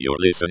You're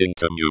listening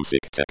to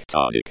Music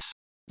Tectonics.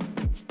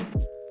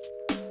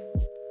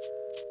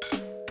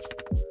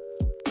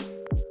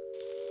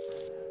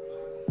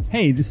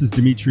 Hey, this is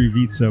Dimitri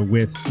Vitsa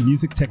with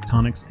Music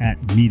Tectonics at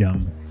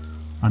Midem.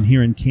 I'm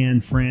here in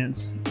Cannes,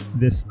 France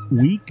this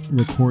week,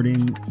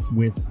 recording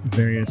with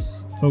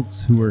various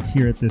folks who are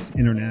here at this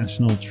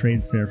international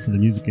trade fair for the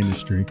music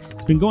industry.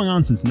 It's been going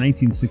on since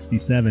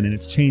 1967, and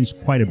it's changed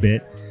quite a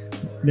bit.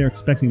 They're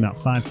expecting about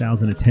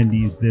 5,000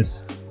 attendees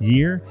this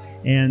year,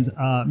 and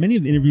many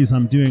of the interviews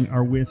I'm doing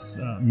are with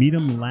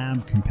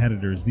Midemlab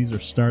competitors. These are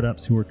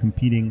startups who are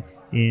competing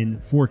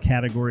in 4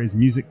 categories: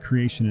 music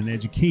creation and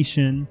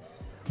education,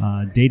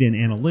 data and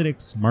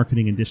analytics,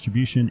 marketing and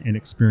distribution, and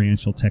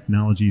experiential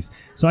technologies.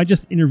 So I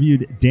just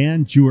interviewed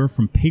Dewar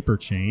from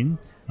Paperchain.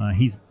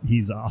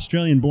 He's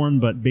Australian-born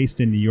but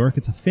based in New York.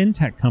 It's a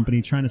fintech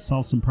company trying to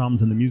solve some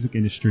problems in the music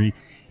industry,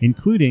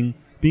 including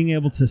being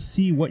able to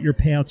see what your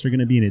payouts are going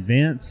to be in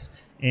advance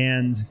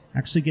and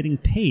actually getting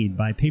paid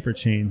by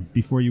Paperchain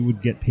before you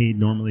would get paid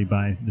normally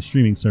by the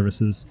streaming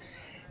services.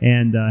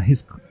 And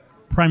his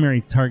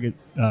primary target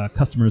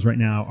customers right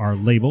now are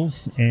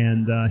labels,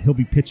 and he'll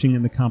be pitching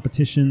in the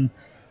competition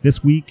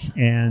this week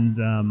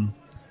and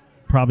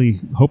probably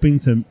hoping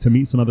to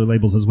meet some other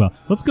labels as well.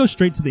 Let's go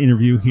straight to the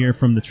interview here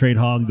from the Trade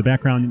Hall. The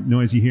background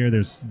noise you hear,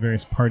 there's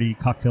various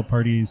cocktail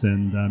parties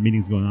and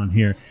meetings going on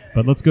here.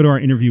 But let's go to our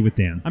interview with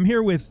Dan. I'm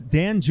here with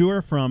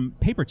Dewar from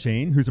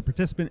Paperchain, who's a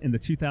participant in the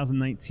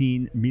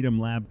 2019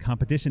 Midemlab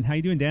competition. How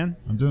you doing, Dan?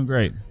 I'm doing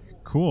great.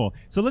 Cool.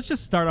 So let's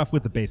just start off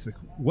with the basic.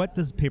 What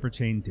does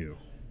Paperchain do?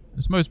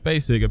 It's most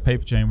basic. At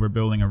Paperchain, we're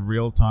building a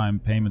real-time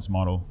payments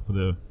model for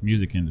the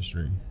music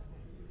industry.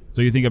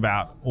 So you think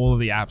about all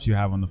of the apps you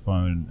have on the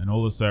phone and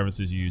all the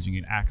services you use.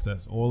 You can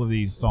access all of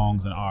these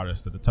songs and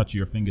artists at the touch of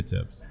your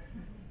fingertips.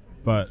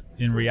 But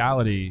in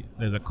reality,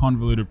 there's a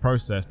convoluted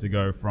process to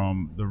go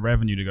from the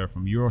revenue to go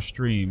from your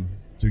stream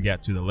to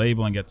get to the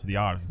label and get to the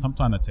artist. And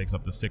sometimes that takes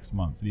up to 6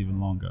 months and even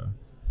longer.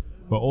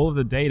 But all of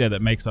the data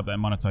that makes up that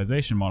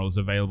monetization model is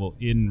available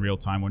in real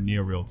time or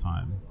near real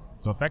time.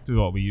 So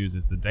effectively what we use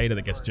is the data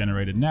that gets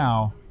generated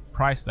now,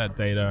 price that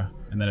data,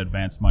 and then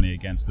advance money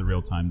against the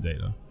real-time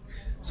data.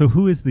 So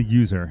who is the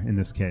user in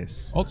this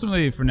case?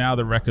 Ultimately, for now,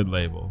 the record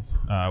labels.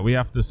 We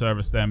have to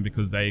service them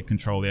because they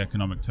control the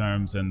economic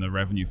terms and the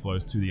revenue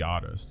flows to the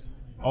artists.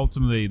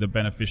 Ultimately, the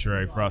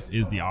beneficiary for us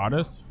is the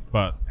artist,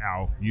 but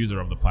our user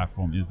of the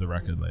platform is the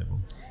record label.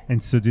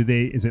 And so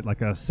is it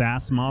like a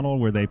SaaS model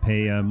where they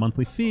pay a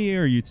monthly fee,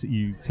 or are you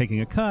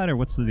taking a cut, or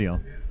what's the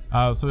deal?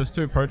 So there's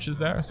 2 approaches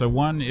there. So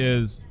one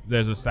is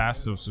there's a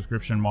SaaS or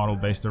subscription model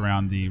based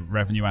around the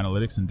revenue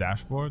analytics and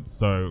dashboard.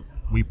 So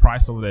we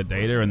price all of their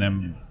data and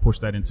then push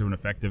that into an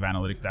effective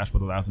analytics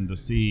dashboard that allows them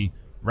to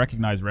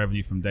recognize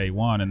revenue from day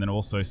one, and then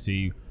also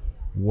see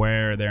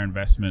where their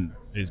investment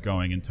is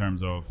going in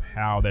terms of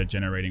how they're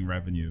generating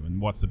revenue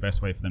and what's the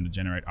best way for them to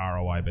generate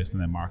ROI based on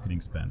their marketing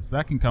spend. So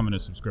that can come in a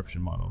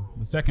subscription model.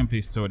 The second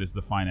piece to it is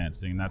the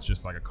financing. That's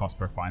just like a cost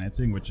per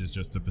financing, which is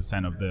just a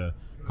 % of the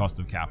cost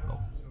of capital.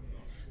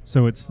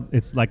 So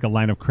it's like a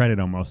line of credit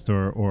almost,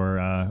 or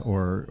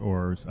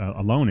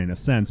a loan in a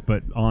sense,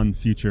 but on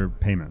future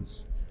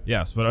payments.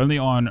 Yes, but only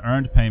on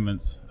earned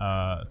payments,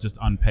 just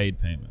unpaid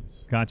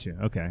payments. Gotcha.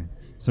 Okay.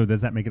 So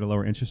does that make it a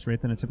lower interest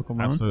rate than a typical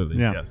loan? Absolutely.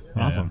 Yeah. Yes.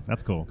 Awesome. Yeah.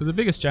 That's cool. Because the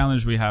biggest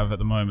challenge we have at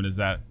the moment is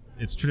that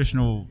it's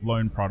traditional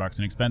loan products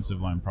and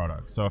expensive loan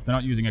products. So if they're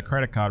not using a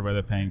credit card where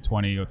they're paying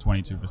 20 or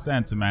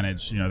 22% to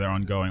manage, their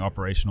ongoing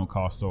operational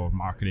costs or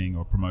marketing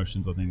or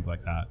promotions or things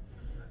like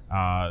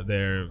that,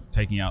 they're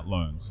taking out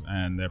loans,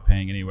 and they're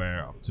paying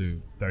anywhere up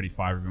to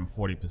 35 or even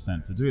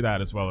 40% to do that,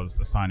 as well as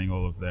assigning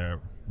all of their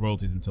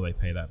royalties until they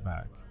pay that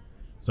back.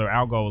 So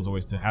our goal is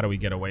always how do we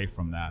get away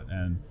from that?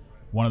 And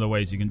one of the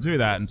ways you can do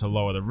that and to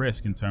lower the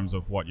risk in terms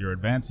of what you're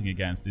advancing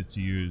against is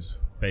to use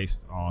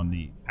based on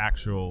the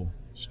actual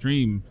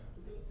stream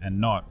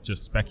and not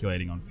just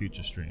speculating on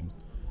future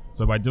streams.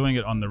 So by doing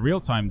it on the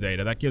real-time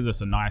data, that gives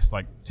us a nice,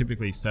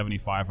 typically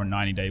 75 or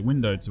 90-day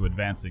window to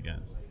advance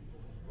against.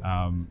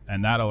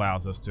 And that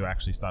allows us to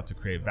actually start to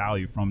create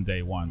value from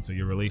day one. So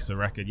you release a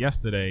record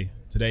yesterday.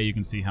 Today you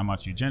can see how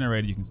much you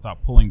generated. You can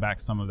start pulling back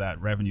some of that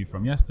revenue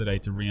from yesterday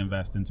to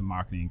reinvest into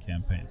marketing and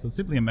campaigns. So it's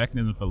simply a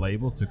mechanism for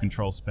labels to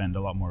control spend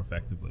a lot more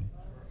effectively.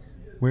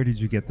 Where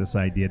did you get this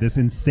idea, this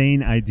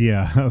insane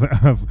idea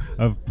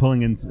of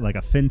pulling in like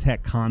a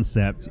fintech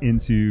concept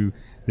into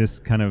this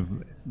kind of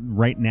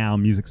right now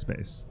music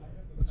space?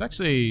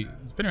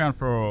 It's been around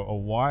for a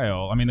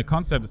while. I mean, the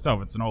concept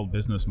itself, it's an old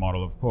business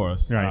model, of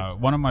course. Right.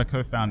 One of my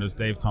co-founders,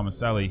 Dave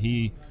Tomaselli,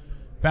 he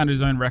founded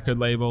his own record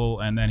label,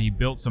 and then he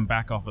built some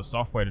back office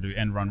software to do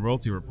end-run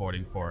royalty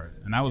reporting for it.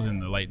 And that was in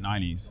the late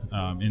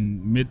 90s.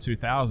 In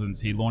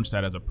mid-2000s, he launched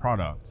that as a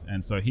product.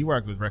 And so he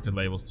worked with record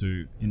labels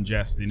to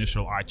ingest the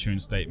initial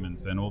iTunes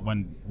statements. And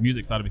when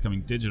music started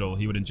becoming digital,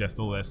 he would ingest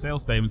all their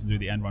sales statements and do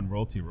the end-run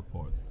royalty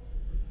reports.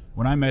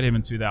 When I met him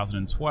in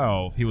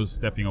 2012, he was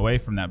stepping away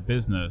from that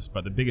business,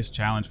 but the biggest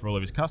challenge for all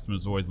of his customers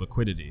was always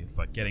liquidity. It's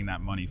like getting that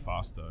money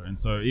faster. And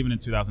so even in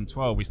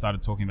 2012, we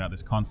started talking about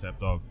this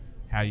concept of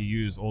how you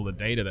use all the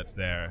data that's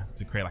there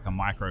to create like a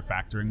micro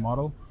factoring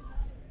model.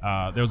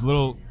 There was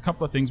a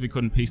couple of things we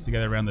couldn't piece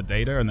together around the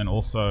data, and then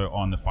also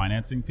on the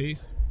financing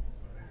piece.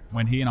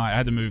 When he and I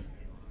had to move,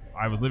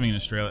 I was living in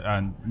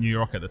Australia, New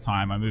York at the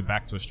time. I moved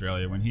back to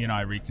Australia. When he and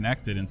I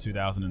reconnected in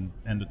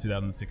end of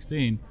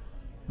 2016,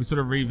 we sort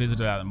of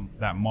revisited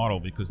that model,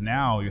 because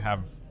now you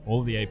have all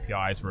of the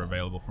APIs were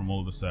available from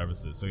all of the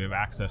services. So you have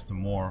access to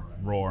more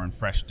raw and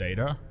fresh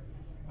data.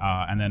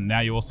 And then now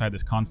you also had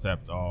this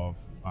concept of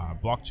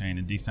blockchain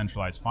and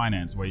decentralized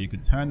finance, where you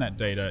could turn that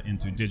data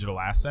into digital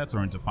assets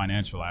or into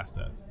financial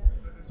assets.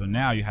 So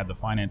now you had the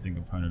financing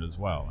component as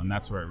well. And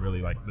that's where it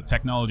really, like, the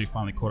technology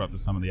finally caught up to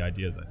some of the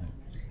ideas, I think.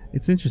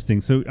 It's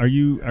interesting. So are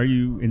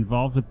you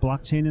involved with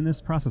blockchain in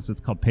this process? It's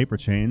called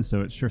Paperchain,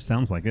 so it sure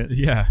sounds like it.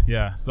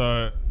 Yeah.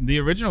 So the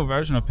original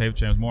version of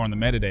Paperchain was more on the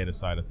metadata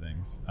side of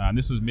things. And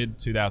this was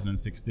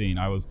mid-2016.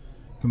 I was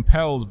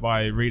compelled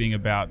by reading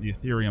about the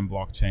Ethereum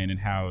blockchain and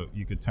how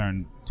you could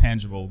turn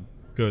tangible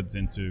goods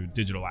into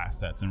digital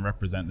assets and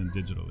represent them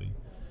digitally.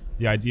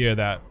 The idea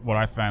that what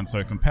I found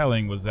so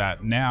compelling was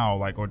that now,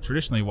 or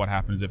traditionally what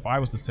happens, if I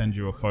was to send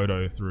you a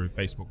photo through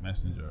Facebook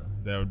Messenger,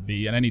 there would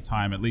be at any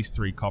time at least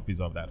 3 copies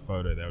of that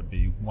photo. There would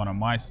be one on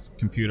my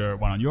computer,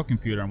 one on your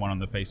computer, and one on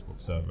the Facebook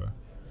server.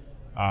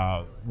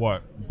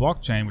 What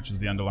blockchain, which is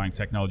the underlying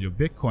technology of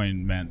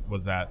Bitcoin, meant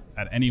was that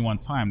at any one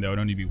time there would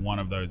only be one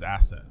of those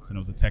assets, and it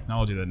was a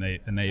technology that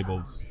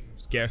enabled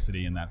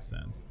scarcity in that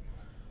sense.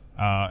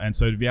 And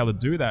so to be able to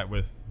do that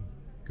with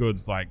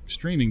goods like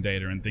streaming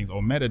data and things,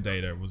 or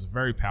metadata, was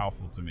very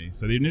powerful to me.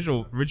 So the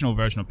original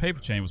version of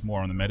Paperchain was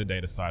more on the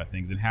metadata side of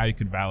things and how you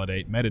could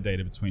validate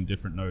metadata between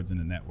different nodes in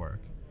the network.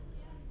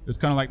 It was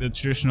kind of like the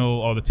traditional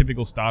or the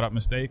typical startup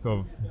mistake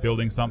of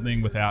building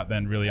something without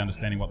then really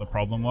understanding what the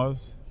problem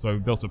was. So we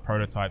built a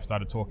prototype,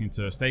 started talking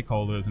to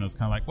stakeholders, and it was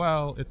kind of like,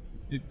 well,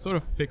 it sort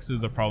of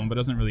fixes the problem but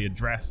doesn't really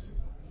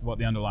address what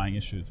the underlying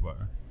issues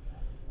were.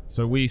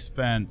 So we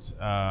spent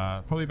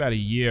probably about a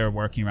year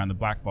working around the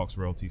black box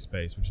royalty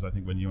space, which is I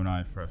think when you and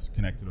I first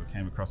connected or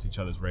came across each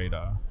other's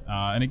radar.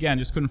 And again,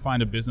 just couldn't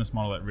find a business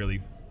model that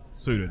really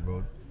suited.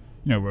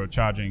 We're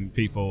charging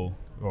people,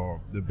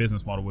 or the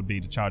business model would be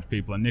to charge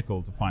people a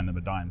nickel to find them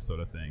a dime, sort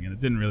of thing, and it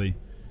didn't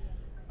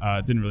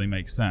really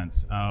make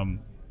sense.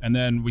 And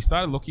then we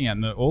started looking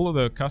at all of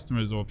the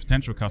customers or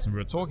potential customers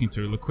we were talking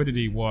to.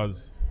 Liquidity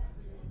was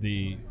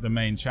the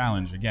main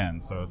challenge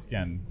again. So it's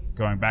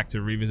going back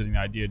to revisiting the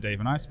idea Dave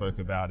and I spoke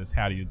about, is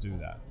how do you do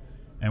that?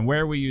 And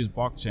where we use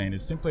blockchain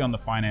is simply on the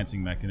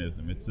financing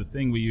mechanism. It's the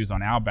thing we use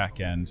on our back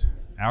end.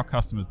 Our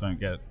customers don't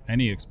get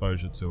any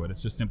exposure to it.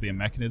 It's just simply a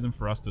mechanism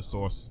for us to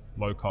source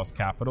low-cost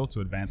capital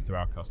to advance to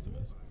our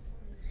customers.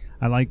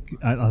 I like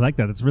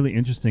that. It's really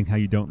interesting how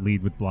you don't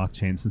lead with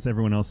blockchain, since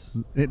everyone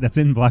else that's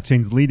in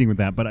blockchain's leading with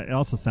that. But it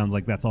also sounds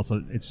like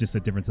it's just a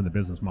difference in the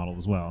business model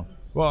as well.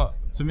 Well,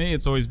 to me,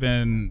 it's always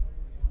been,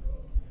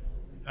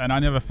 and I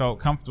never felt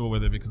comfortable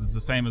with it, because it's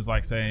the same as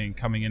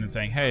coming in and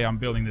saying, hey, I'm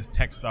building this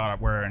tech startup.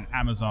 We're an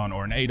Amazon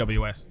or an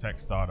AWS tech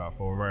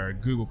startup, or we're a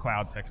Google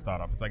Cloud tech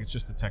startup. It's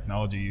just a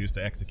technology used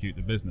to execute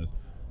the business.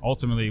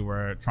 Ultimately,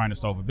 we're trying to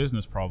solve a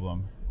business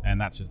problem, and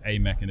that's just a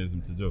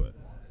mechanism to do it.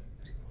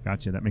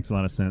 Gotcha. That makes a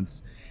lot of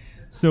sense.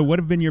 So what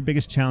have been your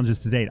biggest challenges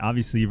to date?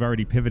 Obviously, you've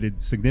already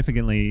pivoted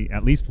significantly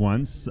at least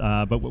once,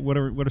 but what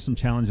are some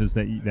challenges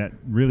that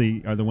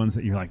really are the ones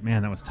that you're like,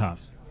 man, that was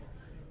tough?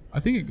 I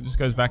think it just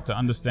goes back to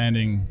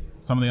understanding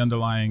some of the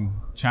underlying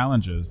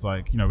challenges.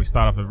 We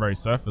start off at a very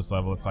surface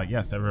level. It's like,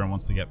 yes, everyone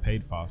wants to get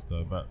paid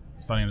faster, but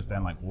starting to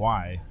understand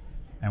why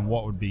and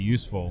what would be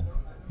useful.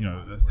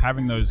 It's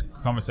having those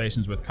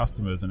conversations with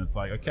customers, and it's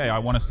like, okay, I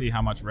want to see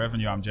how much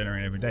revenue I'm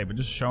generating every day, but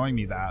just showing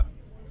me that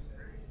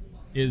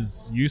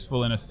is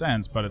useful in a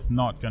sense, but it's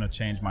not going to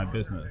change my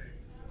business.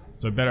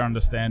 So better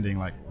understanding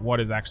what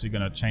is actually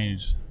going to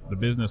change the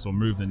business or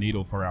move the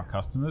needle for our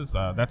customers.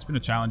 That's been a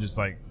challenge.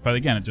 But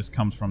again, it just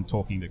comes from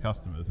talking to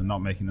customers and not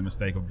making the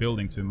mistake of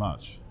building too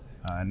much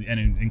and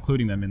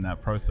including them in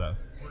that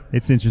process.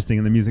 It's interesting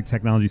in the music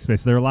technology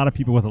space. There are a lot of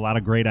people with a lot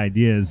of great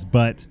ideas,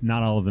 but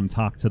not all of them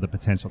talk to the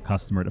potential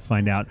customer to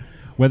find out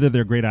whether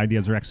their great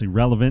ideas are actually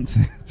relevant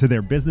to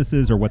their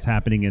businesses or what's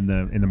happening in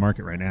the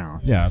market right now.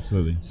 Yeah,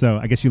 absolutely. So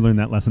I guess you learned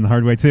that lesson the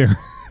hard way too.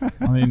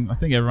 I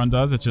think everyone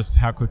does. It's just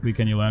how quickly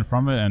can you learn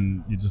from it,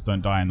 and you just don't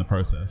die in the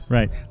process.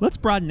 Right. Let's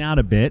broaden out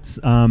a bit,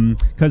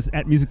 because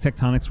at Music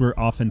Tectonics, we're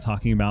often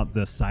talking about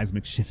the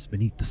seismic shifts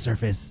beneath the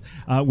surface.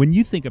 When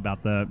you think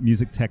about the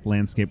music tech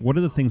landscape, what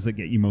are the things that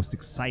get you most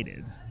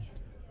excited?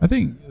 I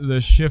think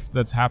the shift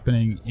that's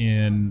happening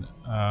in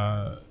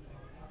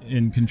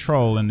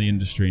control in the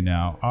industry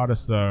now,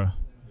 artists are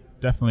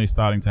definitely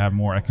starting to have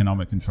more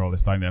economic control. They're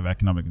starting to have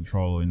economic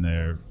control in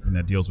their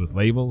deals with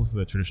labels.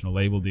 The traditional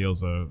label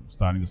deals are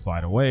starting to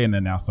slide away, and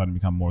they're now starting to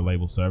become more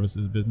label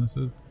services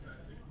businesses.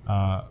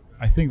 I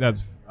think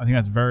that's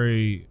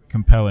very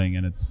compelling,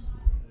 and it's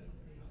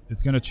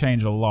going to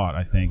change a lot,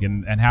 I think,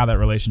 and how that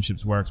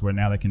relationships works, where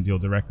now they can deal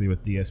directly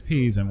with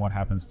DSPs, and what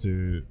happens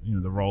to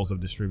the roles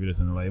of distributors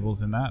and the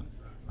labels in that.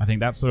 I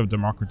think that sort of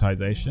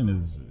democratization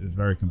is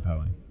very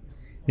compelling.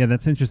 Yeah,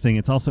 that's interesting.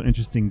 It's also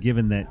interesting,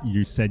 given that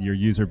you said your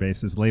user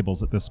base is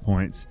labels at this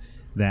point,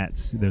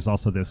 that there's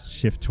also this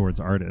shift towards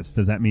artists.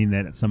 Does that mean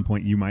that at some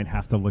point you might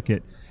have to look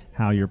at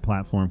how your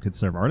platform could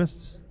serve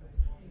artists?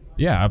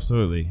 Yeah,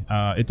 absolutely.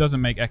 It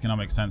doesn't make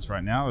economic sense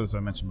right now. As I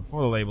mentioned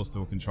before, the labels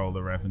still control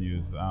the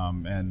revenues,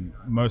 and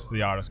most of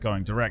the artists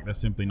going direct,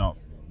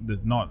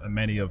 there's not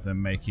many of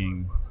them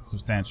making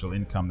substantial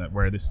income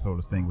where this sort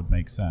of thing would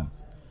make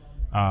sense.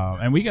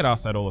 And we get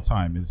asked that all the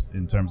time, is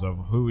in terms of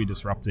who are we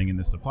disrupting in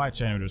the supply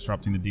chain? Are we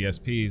disrupting the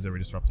DSPs? Are we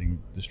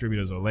disrupting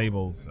distributors or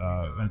labels?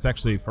 And it's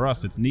actually, for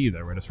us, it's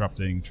neither. We're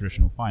disrupting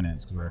traditional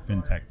finance because we're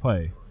a fintech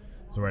play.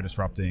 So we're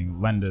disrupting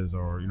lenders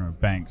or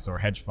banks or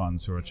hedge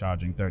funds who are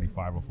charging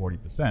 35 or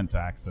 40% to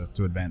access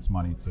to advance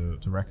money to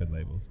record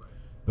labels.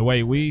 The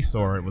way we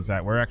saw it was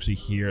that we're actually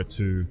here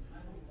to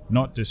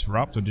not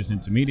disrupt or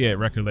disintermediate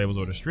record labels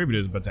or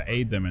distributors, but to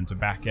aid them and to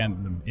back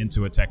end them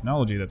into a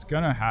technology that's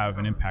going to have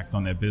an impact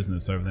on their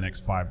business over the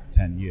next 5 to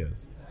 10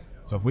 years.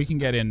 So if we can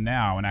get in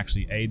now and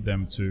actually aid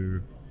them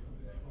to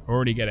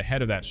already get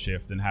ahead of that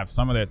shift and have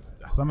some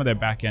of their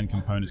back end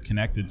components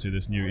connected to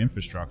this new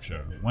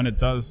infrastructure, when it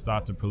does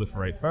start to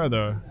proliferate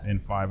further in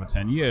 5 or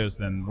 10 years,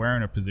 then we're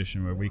in a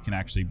position where we can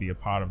actually be a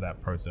part of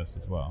that process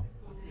as well.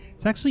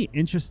 It's actually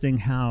interesting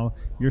how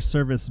your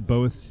service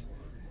both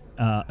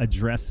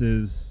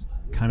addresses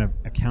kind of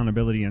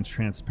accountability and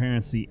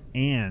transparency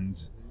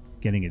and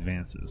getting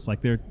advances.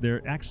 Like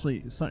they're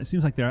actually, it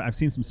seems like I've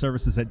seen some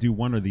services that do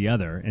one or the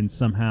other, and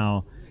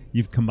somehow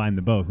you've combined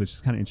the both, which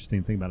is kind of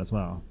interesting to think about as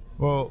well.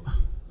 Well,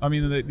 I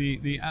mean,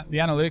 the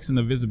analytics and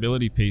the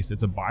visibility piece,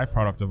 it's a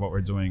byproduct of what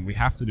we're doing. We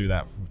have to do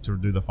that to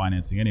do the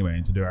financing anyway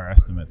and to do our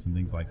estimates and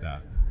things like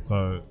that.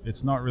 So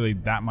it's not really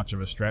that much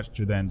of a stretch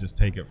to then just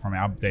take it from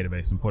our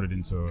database and put it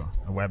into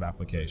a web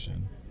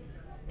application.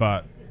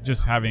 But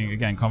just having,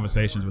 again,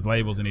 conversations with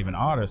labels and even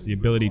artists, the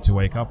ability to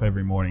wake up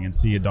every morning and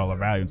see a dollar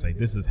value and say,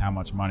 this is how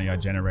much money I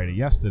generated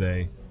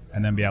yesterday,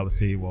 and then be able to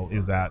see, well,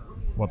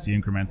 what's the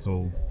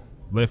incremental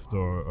lift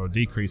or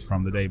decrease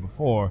from the day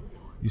before?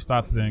 You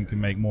start to then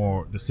can make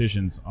more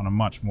decisions on a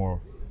much more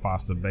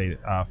faster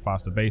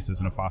basis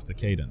and a faster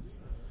cadence.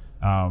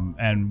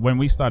 And when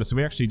we started, so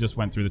we actually just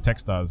went through the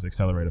Techstars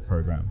Accelerator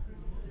program.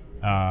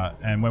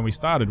 And when we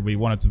started, we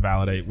wanted to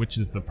validate which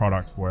is the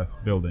product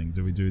worth building.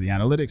 Do we do the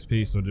analytics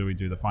piece or do we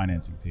do the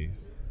financing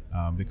piece?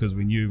 Because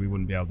we knew we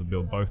wouldn't be able to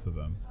build both of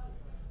them,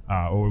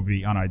 or it would be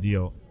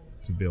unideal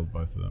to build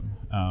both of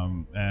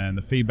them. And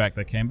the feedback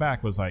that came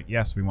back was like,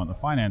 yes, we want the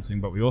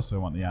financing, but we also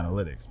want the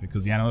analytics,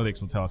 because the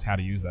analytics will tell us how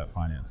to use that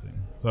financing.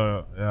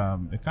 So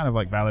it kind of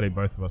like validated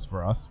both of us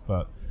for us,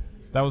 but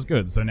that was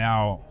good. So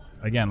now,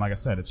 again, like I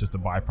said, it's just a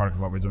byproduct of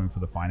what we're doing for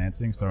the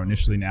financing. So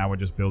initially now we're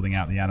just building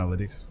out the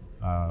analytics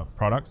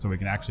product, so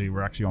we're actually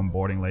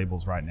onboarding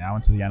labels right now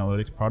into the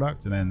analytics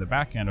product, and then the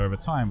back end over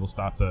time we'll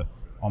start to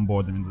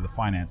onboard them into the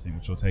financing,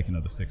 which will take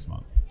another 6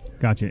 months.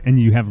 Gotcha. And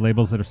you have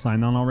labels that are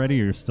signed on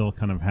already, or you're still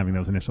kind of having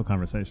those initial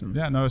conversations?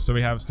 Yeah, no, so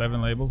we have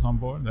 7 labels on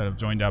board that have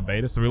joined our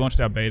beta. So we launched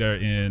our beta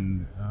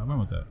in when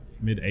was that?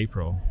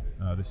 Mid-April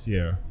this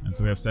year, and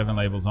so we have 7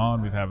 labels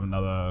on. We have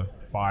another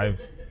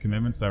 5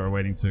 commitments that we're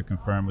waiting to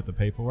confirm with the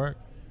paperwork,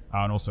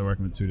 and also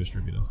working with 2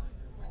 distributors.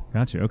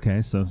 Gotcha.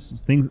 Okay, so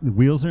the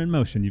wheels are in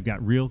motion. You've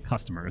got real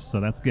customers, so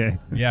that's good.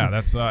 Yeah,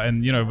 that's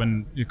and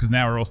because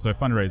now we're also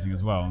fundraising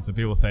as well, and so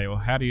people say, well,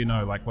 how do you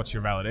know, like, what's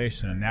your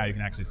validation? And now you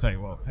can actually say,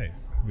 well, hey,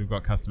 we've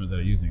got customers that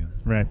are using it.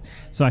 Right.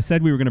 So I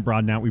said we were going to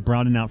broaden out. We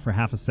broadened out for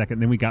half a second,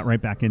 then we got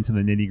right back into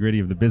the nitty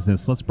gritty of the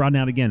business. Let's broaden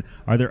out again.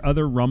 Are there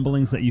other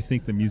rumblings that you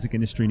think the music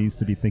industry needs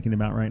to be thinking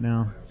about right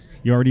now?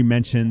 You already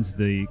mentioned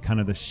the kind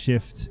of the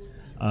shift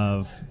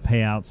of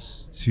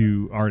payouts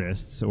to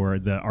artists, or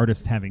the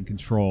artist having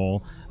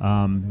control,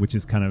 which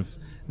is kind of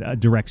a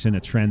direction, a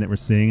trend that we're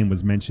seeing, and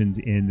was mentioned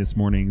in this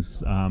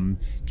morning's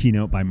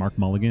keynote by Mark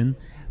Mulligan.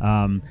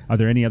 Are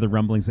there any other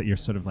rumblings that you're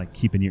sort of like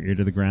keeping your ear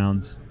to the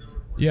ground?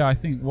 Yeah, I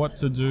think what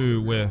to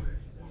do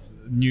with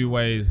new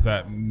ways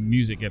that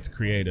music gets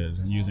created,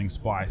 and using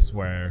Splice,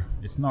 where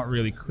it's not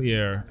really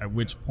clear at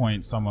which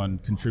point someone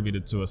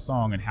contributed to a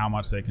song and how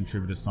much they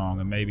contribute to a song,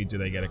 and maybe do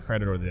they get a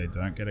credit or they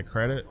don't get a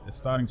credit. It's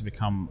starting to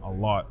become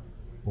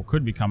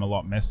could become a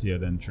lot messier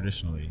than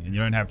traditionally. And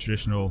you don't have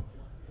traditional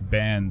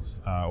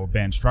bands or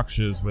band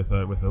structures with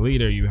a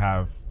leader. You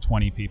have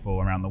 20 people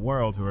around the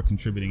world who are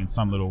contributing in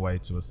some little way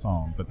to a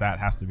song, but that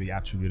has to be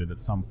attributed at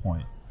some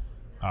point.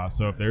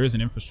 So if there is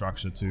an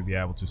infrastructure to be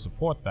able to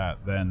support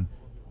that, then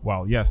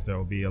while yes, there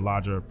will be a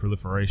larger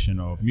proliferation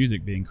of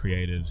music being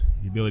created,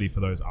 the ability for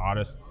those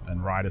artists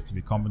and writers to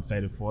be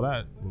compensated for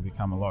that will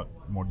become a lot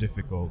more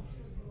difficult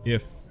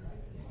if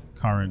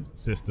current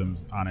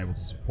systems aren't able to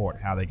support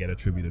how they get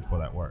attributed for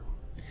that work.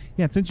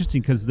 Yeah, it's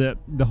interesting because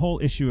the whole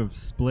issue of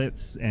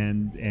splits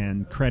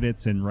and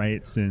credits and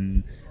rights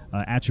and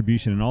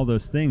attribution and all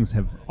those things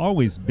have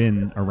always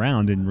been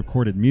around in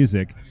recorded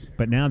music,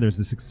 but now there's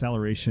this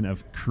acceleration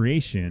of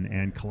creation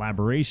and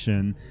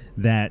collaboration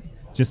that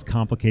just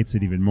complicates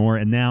it even more.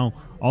 And now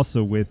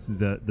also with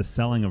the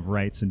selling of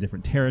rights in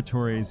different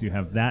territories, you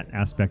have that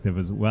aspect of it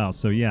as well.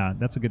 So yeah,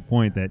 that's a good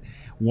point, that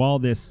while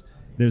this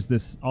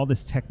there's all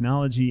this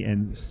technology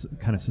and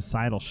kind of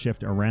societal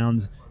shift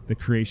around the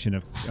creation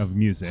of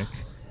music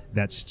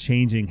that's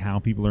changing how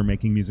people are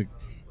making music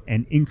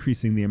and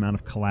increasing the amount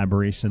of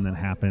collaboration that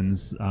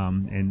happens,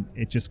 and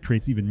it just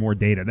creates even more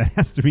data that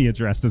has to be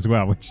addressed as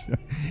well, which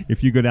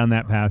if you go down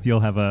that path, you'll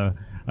have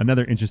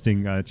another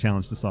interesting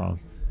challenge to solve.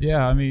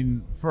 Yeah, I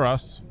mean, for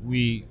us,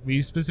 we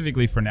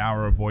specifically for now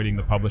are avoiding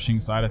the publishing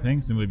side of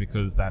things simply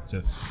because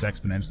it's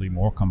exponentially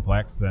more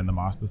complex than the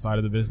master side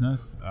of the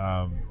business.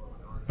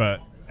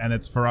 And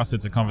it's for us,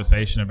 it's a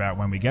conversation about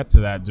when we get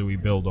to that, do we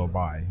build or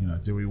buy?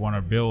 Do we want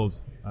to build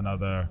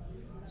another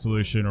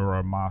solution or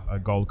a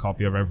gold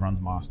copy of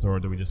everyone's master, or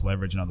do we just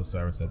leverage another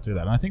service that do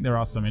that? And I think there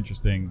are some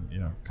interesting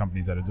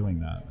companies that are doing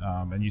that,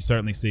 and you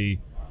certainly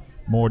see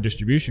more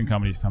distribution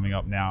companies coming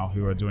up now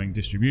who are doing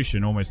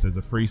distribution almost as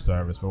a free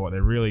service, but what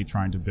they're really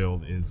trying to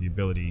build is the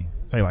ability,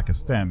 say like a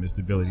STEM, is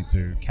the ability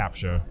to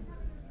capture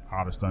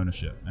artist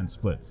ownership and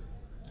splits.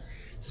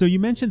 So you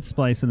mentioned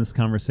Splice in this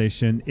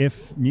conversation.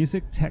 If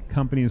music tech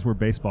companies were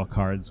baseball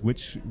cards,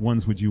 which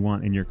ones would you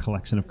want in your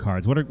collection of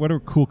cards? What are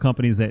cool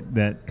companies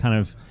that kind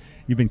of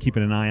you've been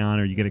keeping an eye on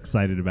or you get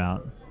excited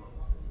about?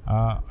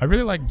 I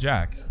really like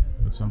Jack,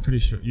 which I'm pretty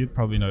sure you'd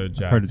probably know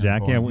Jack. I've heard of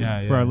Jack.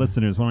 For our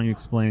listeners, why don't you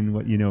explain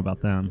what you know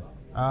about them,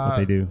 what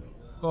they do?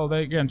 Well,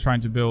 they're again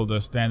trying to build a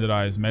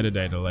standardized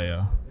metadata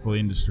layer for the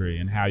industry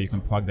and how you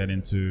can plug that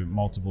into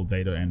multiple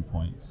data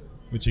endpoints.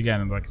 Which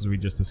again, like as we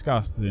just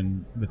discussed,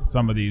 with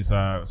some of these,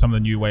 some of the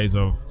new ways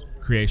of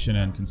creation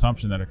and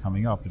consumption that are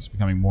coming up, it's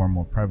becoming more and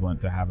more prevalent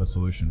to have a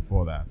solution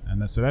for that.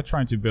 And so they're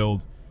trying to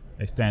build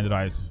a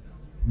standardized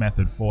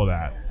method for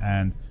that.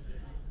 And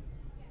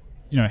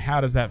how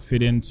does that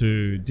fit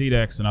into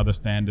DDEX and other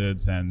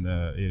standards and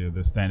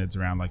the standards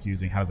around like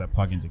using, how does that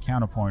plug into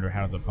Counterpoint or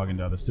how does that plug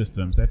into other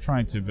systems? They're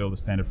trying to build a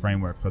standard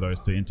framework for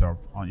those to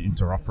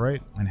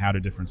interoperate and how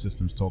do different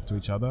systems talk to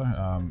each other.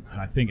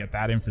 And I think at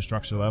that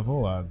infrastructure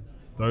level,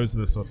 those are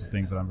the sorts of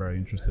things that I'm very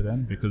interested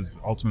in, because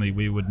ultimately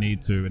we would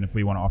need to, and if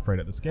we want to operate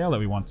at the scale that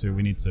we want to,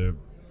 we need to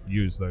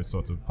use those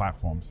sorts of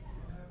platforms.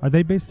 Are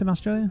they based in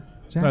Australia?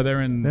 Jack? No,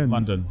 they're in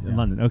London. In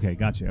London. Okay,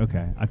 gotcha.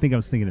 Okay. I think I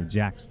was thinking of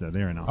Jacksta.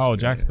 They're in Australia. Oh,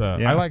 Jacksta.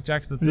 Yeah. I like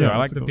Jacksta too. I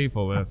like the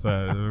people. That's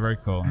very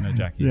cool. I know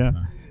Jackie. Yeah.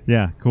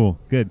 Yeah, cool.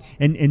 Good.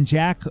 And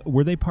Jack,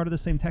 were they part of the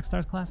same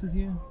Techstars class as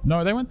you?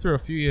 No, they went through a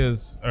few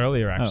years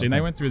earlier, actually. And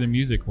they went through the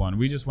music one.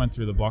 We just went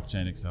through the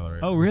blockchain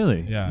accelerator. Oh,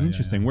 really? Yeah.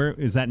 Interesting. Yeah. Where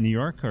is that, New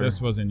York? Or?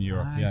 This was in New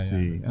York. I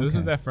see. So this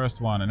was their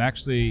first one. And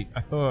actually,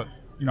 I thought,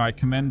 I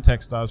commend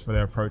Techstars for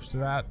their approach to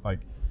that. Like,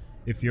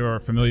 if you're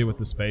familiar with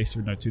the space,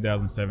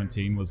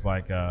 2017 was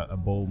like a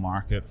bull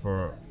market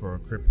for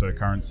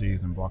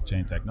cryptocurrencies and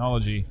blockchain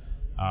technology.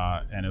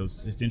 And it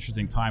was just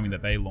interesting timing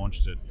that they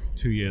launched it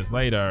 2 years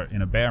later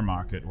in a bear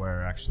market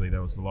where actually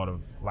there was a lot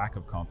of lack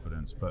of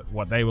confidence. But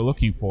what they were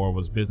looking for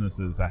was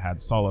businesses that had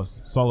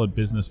solid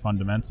business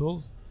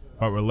fundamentals,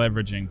 but were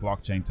leveraging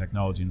blockchain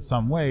technology in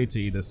some way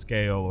to either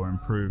scale or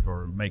improve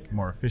or make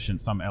more efficient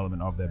some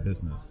element of their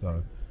business.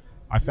 So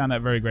I found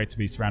that very great to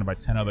be surrounded by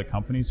 10 other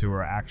companies who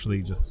were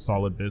actually just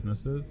solid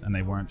businesses, and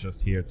they weren't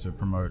just here to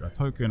promote a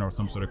token or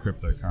some sort of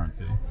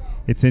cryptocurrency.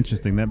 It's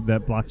interesting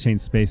that blockchain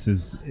space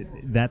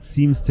that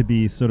seems to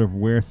be sort of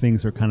where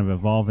things are kind of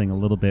evolving a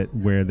little bit,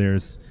 where there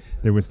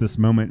was this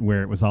moment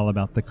where it was all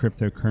about the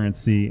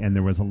cryptocurrency and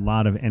there was a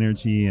lot of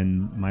energy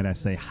and, might I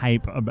say,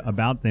 hype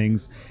about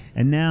things,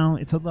 and now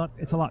it's a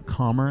lot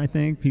calmer. I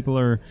think people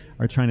are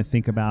trying to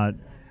think about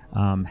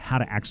how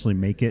to actually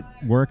make it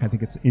work. I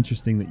think it's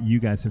interesting that you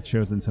guys have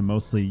chosen to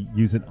mostly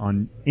use it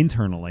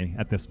internally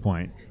at this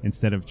point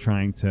instead of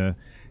trying to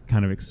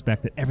kind of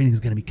expect that everything's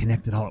going to be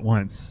connected all at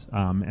once.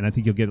 And I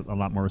think you'll get a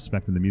lot more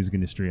respect in the music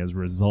industry as a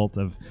result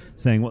of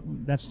saying, well,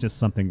 that's just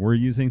something we're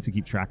using to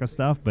keep track of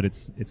stuff, but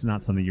it's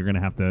not something you're going to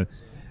have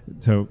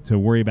to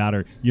worry about,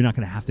 or you're not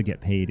going to have to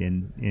get paid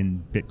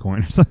in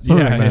Bitcoin or something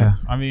like that. Yeah.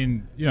 I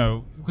mean,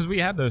 because we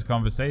had those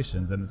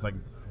conversations and it's like,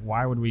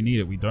 why would we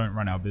need it? We don't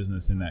run our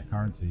business in that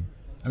currency.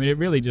 I mean, it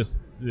really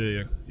just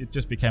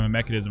became a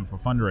mechanism for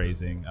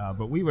fundraising.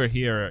 But we were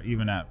here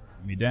even at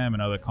Midem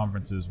and other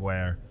conferences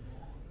where,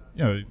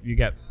 you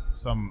get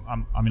some.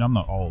 I'm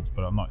not old,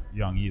 but I'm not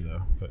young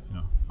either. But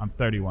I'm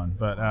 31.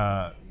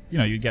 But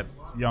you get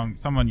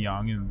someone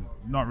young and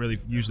not really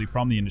usually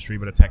from the industry,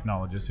 but a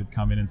technologist who'd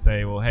come in and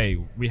say, well, hey,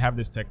 we have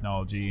this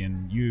technology,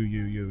 and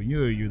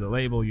you the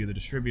label, you the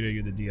distributor,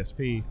 you the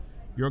DSP.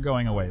 You're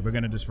going away. We're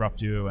going to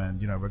disrupt you,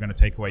 and we're going to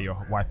take away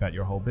wipe out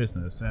your whole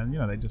business. And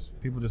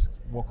people just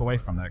walk away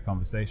from that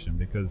conversation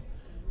because,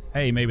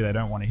 A, maybe they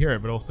don't want to hear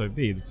it, but also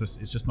B, it's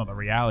just not the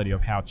reality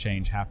of how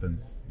change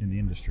happens in the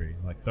industry.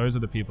 Like, those are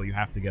the people you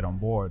have to get on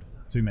board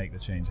to make the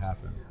change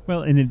happen.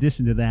 Well, in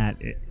addition to that,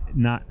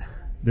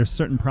 there's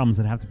certain problems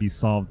that have to be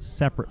solved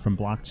separate from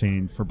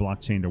blockchain for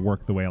blockchain to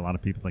work the way a lot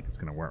of people think it's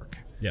going to work.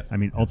 Yes. I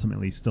mean,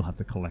 ultimately, you still have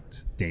to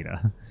collect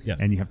data.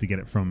 Yes. And you have to get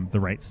it from the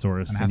right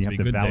source, and you have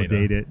to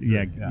validate it.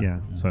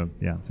 So,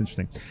 it's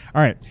interesting.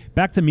 All right,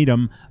 back to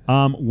Midem.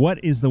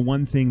 What is the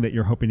one thing that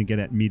you're hoping to get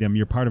at Midem?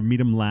 You're part of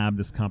Midemlab,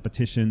 this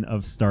competition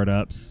of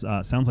startups.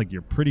 Sounds like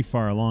you're pretty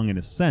far along in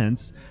a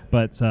sense,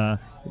 but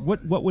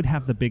what would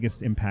have the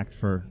biggest impact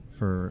for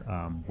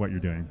what you're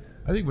doing?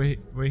 I think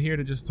we're here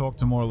to just talk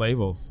to more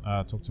labels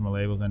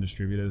and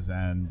distributors,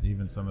 and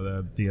even some of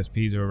the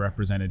DSPs who are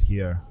represented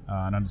here,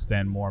 and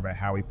understand more about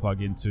how we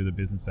plug into the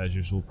business as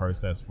usual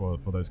process for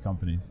those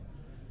companies.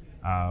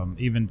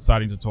 Even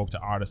starting to talk to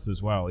artists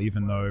as well,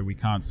 even though we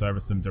can't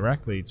service them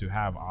directly, to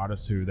have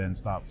artists who then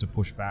start to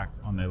push back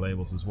on their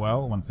labels as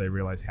well once they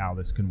realize how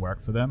this can work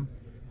for them.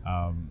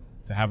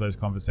 To have those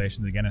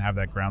conversations again and have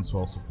that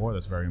groundswell support,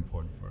 that's very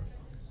important for us.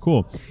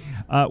 Cool.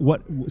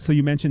 So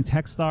you mentioned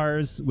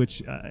Techstars,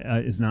 which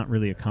is not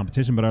really a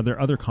competition, but are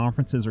there other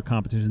conferences or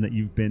competitions that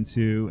you've been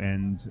to,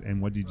 and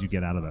what did you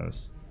get out of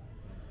those?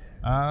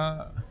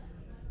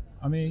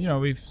 I mean,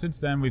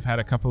 we've had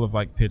a couple of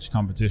like pitch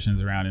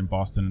competitions around in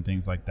Boston and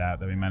things like that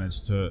we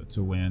managed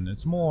to win.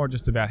 It's more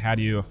just about how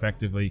do you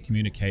effectively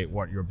communicate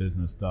what your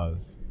business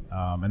does.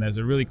 And there's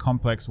a really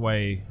complex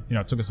way,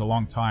 it took us a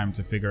long time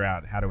to figure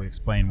out how do we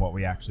explain what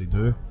we actually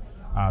do.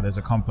 There's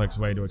a complex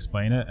way to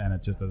explain it, and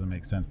it just doesn't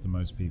make sense to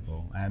most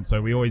people. And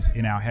so we always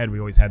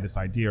had this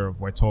idea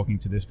of we're talking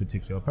to this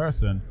particular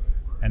person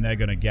and they're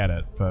going to get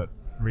it. But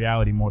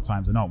reality, more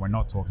times than not, we're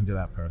not talking to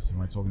that person.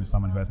 We're talking to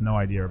someone who has no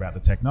idea about the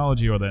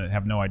technology, or that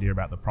have no idea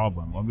about the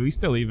problem. Well, we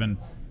still even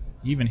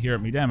here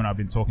at Midem, and I've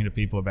been talking to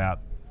people about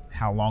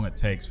how long it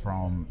takes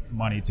from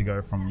money to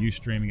go from you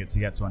streaming it to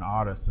get to an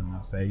artist, and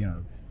they'll say,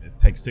 it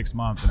takes 6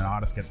 months and an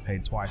artist gets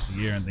paid twice a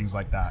year and things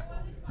like that.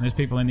 And there's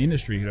people in the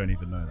industry who don't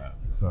even know that.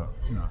 So,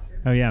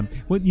 Oh, yeah.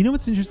 Well,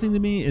 what's interesting to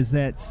me is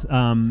that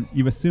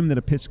you assume that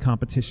a pitch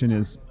competition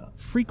is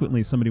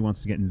frequently somebody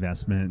wants to get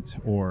investment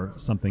or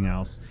something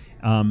else.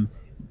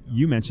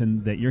 You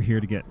mentioned that you're here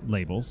to get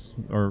labels,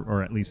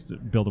 or at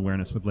least build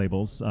awareness with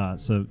labels.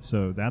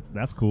 So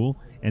that's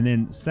cool. And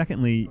then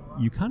secondly,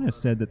 you kind of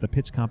said that the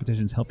pitch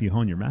competitions help you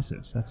hone your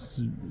message.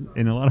 That's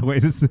in a lot of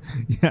ways.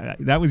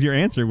 That was your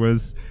answer.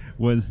 Was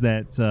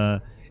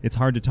that it's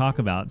hard to talk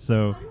about.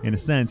 So in a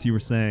sense, you were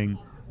saying,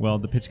 well,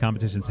 the pitch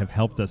competitions have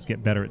helped us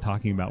get better at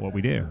talking about what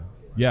we do.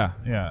 Yeah,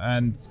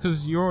 and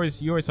because you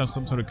always have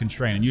some sort of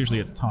constraint, and usually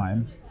it's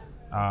time.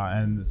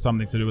 And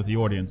something to do with the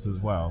audience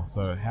as well.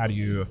 So how do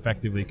you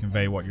effectively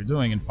convey what you're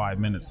doing in 5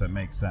 minutes that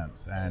makes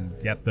sense and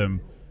get them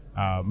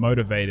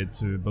motivated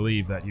to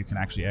believe that you can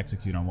actually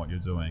execute on what you're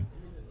doing?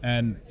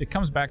 And it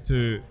comes back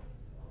to,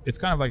 it's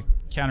kind of like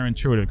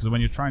counterintuitive, because when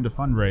you're trying to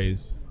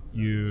fundraise,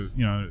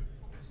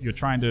 you're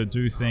trying to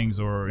do things,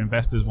 or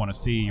investors want to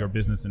see your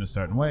business in a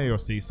certain way, or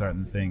see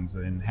certain things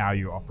in how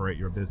you operate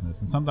your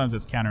business. And sometimes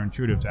it's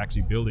counterintuitive to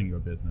actually building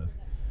your business.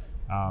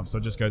 So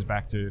it just goes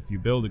back to, if you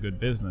build a good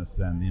business,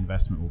 then the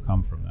investment will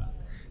come from that.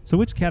 So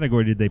which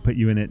category did they put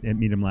you in at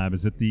Midemlab?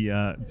 Is it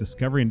the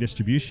discovery and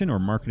distribution, or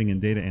marketing and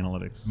data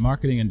analytics?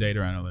 Marketing and data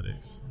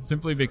analytics.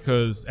 Simply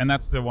because, and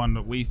that's the one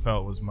that we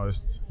felt was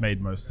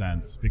made most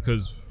sense,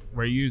 because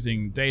we're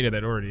using data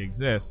that already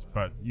exists,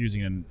 but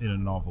using it in a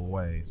novel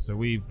way. So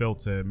we've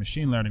built a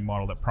machine learning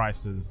model that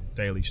prices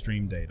daily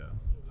stream data.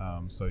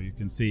 So you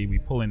can see we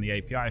pull in the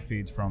API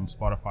feeds from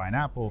Spotify and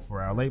Apple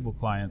for our label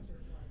clients,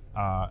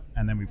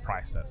 and then we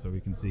price that, so we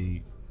can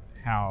see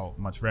how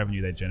much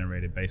revenue they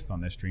generated based on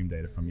their stream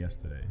data from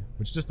yesterday,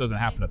 which just doesn't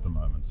happen at the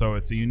moment. So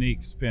it's a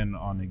unique spin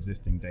on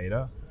existing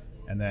data,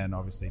 and then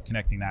obviously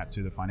connecting that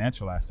to the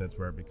financial assets,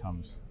 where it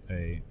becomes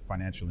a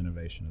financial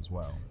innovation as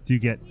well. Do you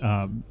get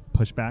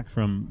pushback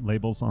from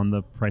labels on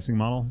the pricing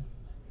model?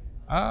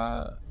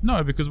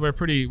 No, because we're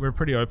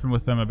pretty open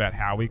with them about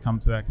how we come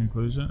to that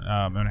conclusion,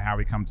 and how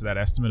we come to that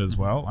estimate as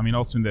well. I mean,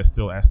 ultimately, they're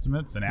still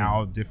estimates, and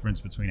our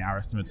difference between our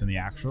estimates and the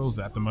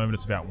actuals, at the moment,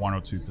 it's about 1 or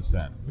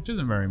 2%, which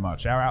isn't very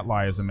much. Our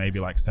outliers are maybe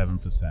like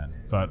 7%,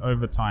 but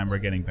over time, we're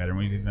getting better, and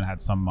we've even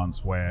had some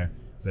months where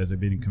there's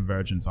been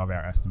convergence of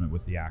our estimate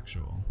with the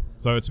actual.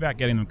 So it's about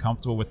getting them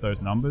comfortable with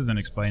those numbers and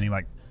explaining,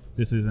 like,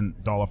 this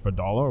isn't dollar for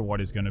dollar what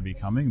is going to be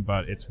coming,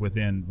 but it's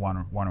within 1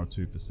 or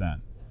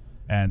 2%.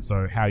 And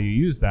so how you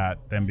use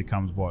that then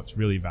becomes what's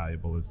really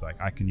valuable. Is like,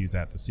 I can use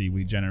that to see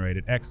we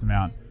generated X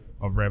amount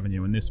of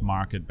revenue in this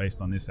market based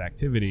on this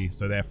activity,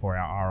 so therefore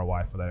our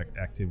ROI for that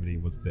activity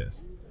was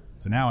this.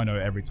 So now I know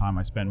every time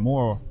I spend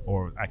more,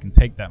 or I can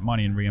take that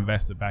money and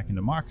reinvest it back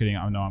into marketing,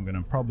 I know I'm going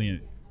to probably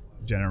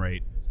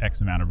generate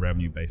X amount of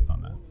revenue based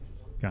on that.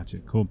 Gotcha.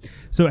 Cool.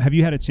 So have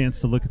you had a chance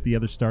to look at the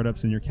other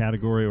startups in your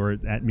category, or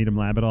at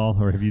Midemlab at all,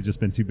 or have you just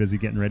been too busy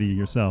getting ready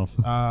yourself?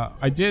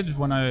 I did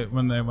when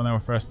they were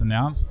first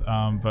announced,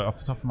 but off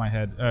the top of my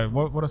head,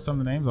 what are some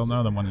of the names? I'll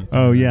know them when you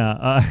tell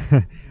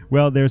me.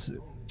 Well, there's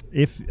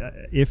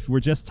if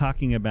we're just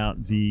talking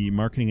about the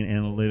marketing and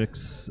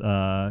analytics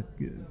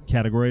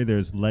category,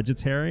 there's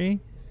Legendary,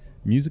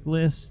 Music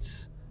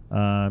List,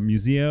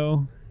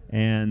 Museo,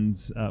 and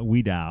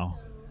WeDAO.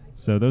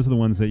 So those are the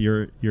ones that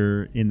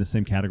you're in the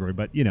same category.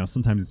 But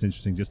sometimes it's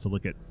interesting just to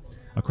look at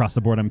across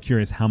the board. I'm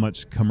curious how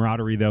much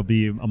camaraderie there'll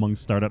be among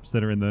startups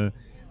that are in the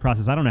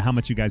process. I don't know how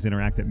much you guys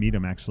interact at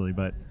Midem actually,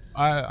 but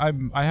I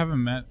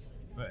haven't met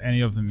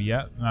any of them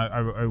yet.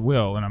 I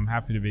will, and I'm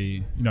happy to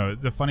be.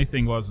 The funny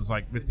thing was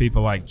like with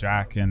people like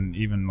Jack and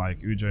even like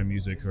Ujo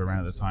Music, who were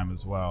around at the time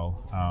as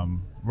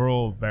well. We're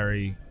all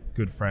very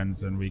good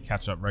friends, and we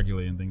catch up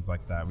regularly and things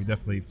like that. We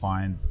definitely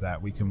find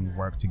that we can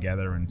work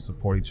together and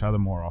support each other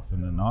more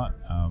often than not.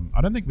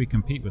 I don't think we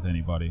compete with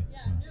anybody.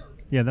 So.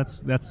 Yeah,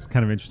 that's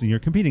kind of interesting. You're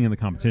competing in the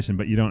competition,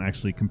 but you don't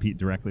actually compete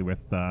directly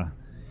with them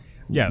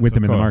in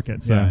the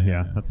market. So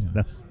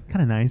that's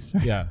kind of nice.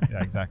 Right? Yeah,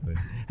 exactly.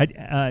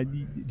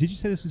 Did you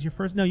say this was your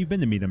first? No, you've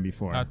been to Midem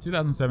before.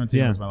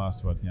 2017 was my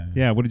last one.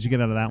 Yeah. What did you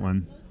get out of that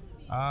one?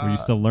 Were you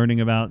still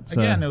learning about?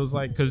 Again, it was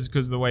like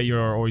because the way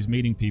you're always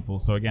meeting people.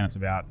 So again, it's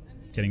about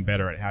getting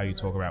better at how you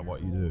talk about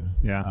what you do.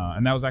 Yeah.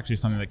 And that was actually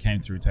something that came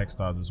through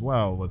Techstars as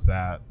well, was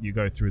that you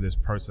go through this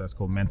process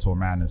called Mentor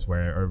Madness,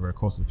 where over a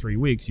course of 3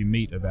 weeks, you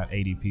meet about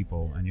 80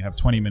 people and you have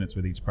 20 minutes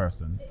with each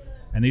person.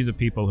 And these are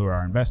people who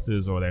are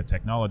investors or they're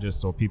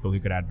technologists or people who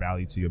could add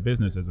value to your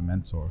business as a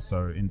mentor.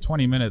 So in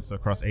 20 minutes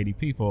across 80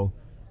 people,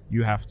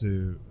 you have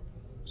to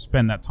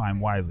spend that time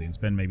wisely and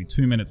spend maybe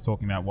 2 minutes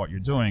talking about what you're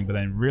doing. But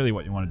then really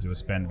what you want to do is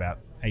spend about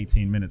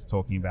 18 minutes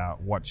talking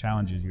about what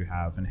challenges you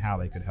have and how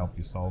they could help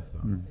you solve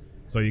them.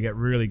 So you get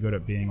really good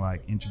at being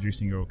like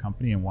introducing your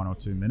company in 1 or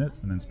 2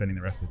 minutes and then spending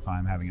the rest of the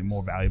time having a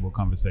more valuable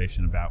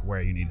conversation about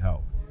where you need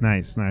help.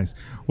 Nice.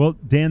 Well,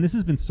 Dan, this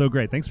has been so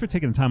great. Thanks for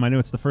taking the time. I know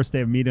it's the first day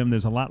of Midem.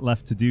 There's a lot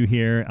left to do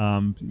here.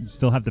 You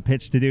still have the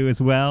pitch to do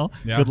as well.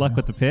 Yeah. Good luck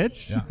with the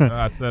pitch. Yeah,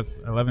 that's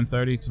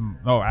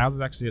 11:30. Ours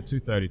is actually at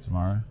 2:30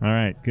 tomorrow. All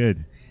right,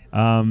 good.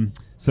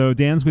 So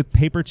Dan's with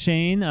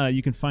Paperchain.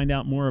 You can find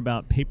out more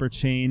about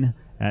Paperchain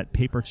at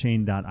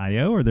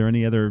paperchain.io. Are there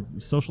any other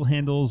social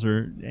handles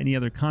or any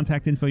other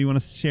contact info you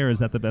want to share? Is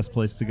that the best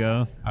place to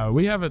go?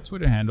 We have a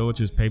Twitter handle,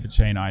 which is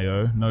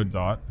paperchain.io, no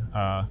dot.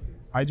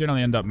 I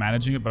generally end up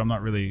managing it, but I'm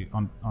not really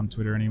on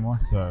Twitter anymore.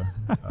 So,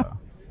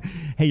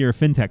 hey, you're a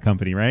fintech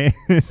company, right?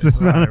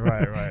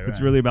 Right. It's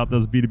really about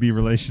those B2B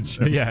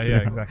relationships. Yeah,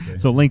 exactly.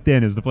 So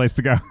LinkedIn is the place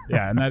to go.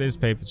 Yeah, and that is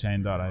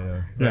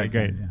paperchain.io. Yeah,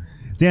 great. Yeah.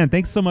 Dan,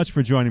 thanks so much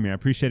for joining me. I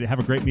appreciate it. Have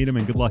a great Midem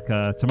and good luck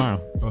tomorrow.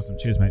 Awesome.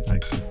 Cheers, mate.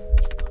 Thanks.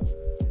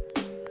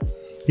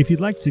 If you'd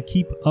like to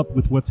keep up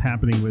with what's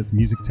happening with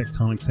Music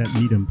Tectonics at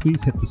Midem,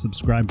 please hit the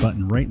subscribe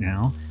button right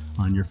now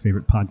on your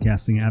favorite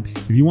podcasting app.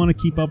 If you want to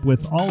keep up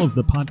with all of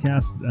the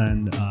podcasts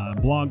and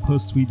blog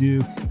posts we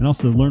do, and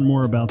also to learn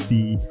more about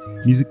the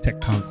Music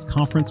Tectonics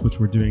Conference, which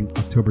we're doing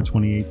October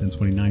 28th and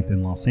 29th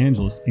in Los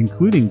Angeles,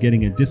 including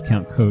getting a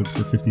discount code for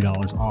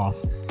 $50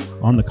 off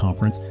on the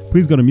conference,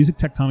 please go to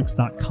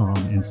musictectonics.com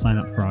and sign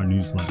up for our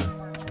newsletter.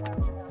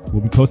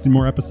 We'll be posting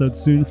more episodes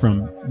soon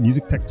from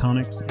Music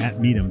Tectonics at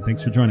Midem.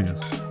 Thanks for joining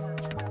us.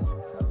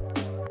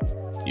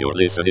 You're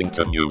listening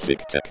to Music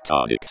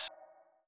Tectonics.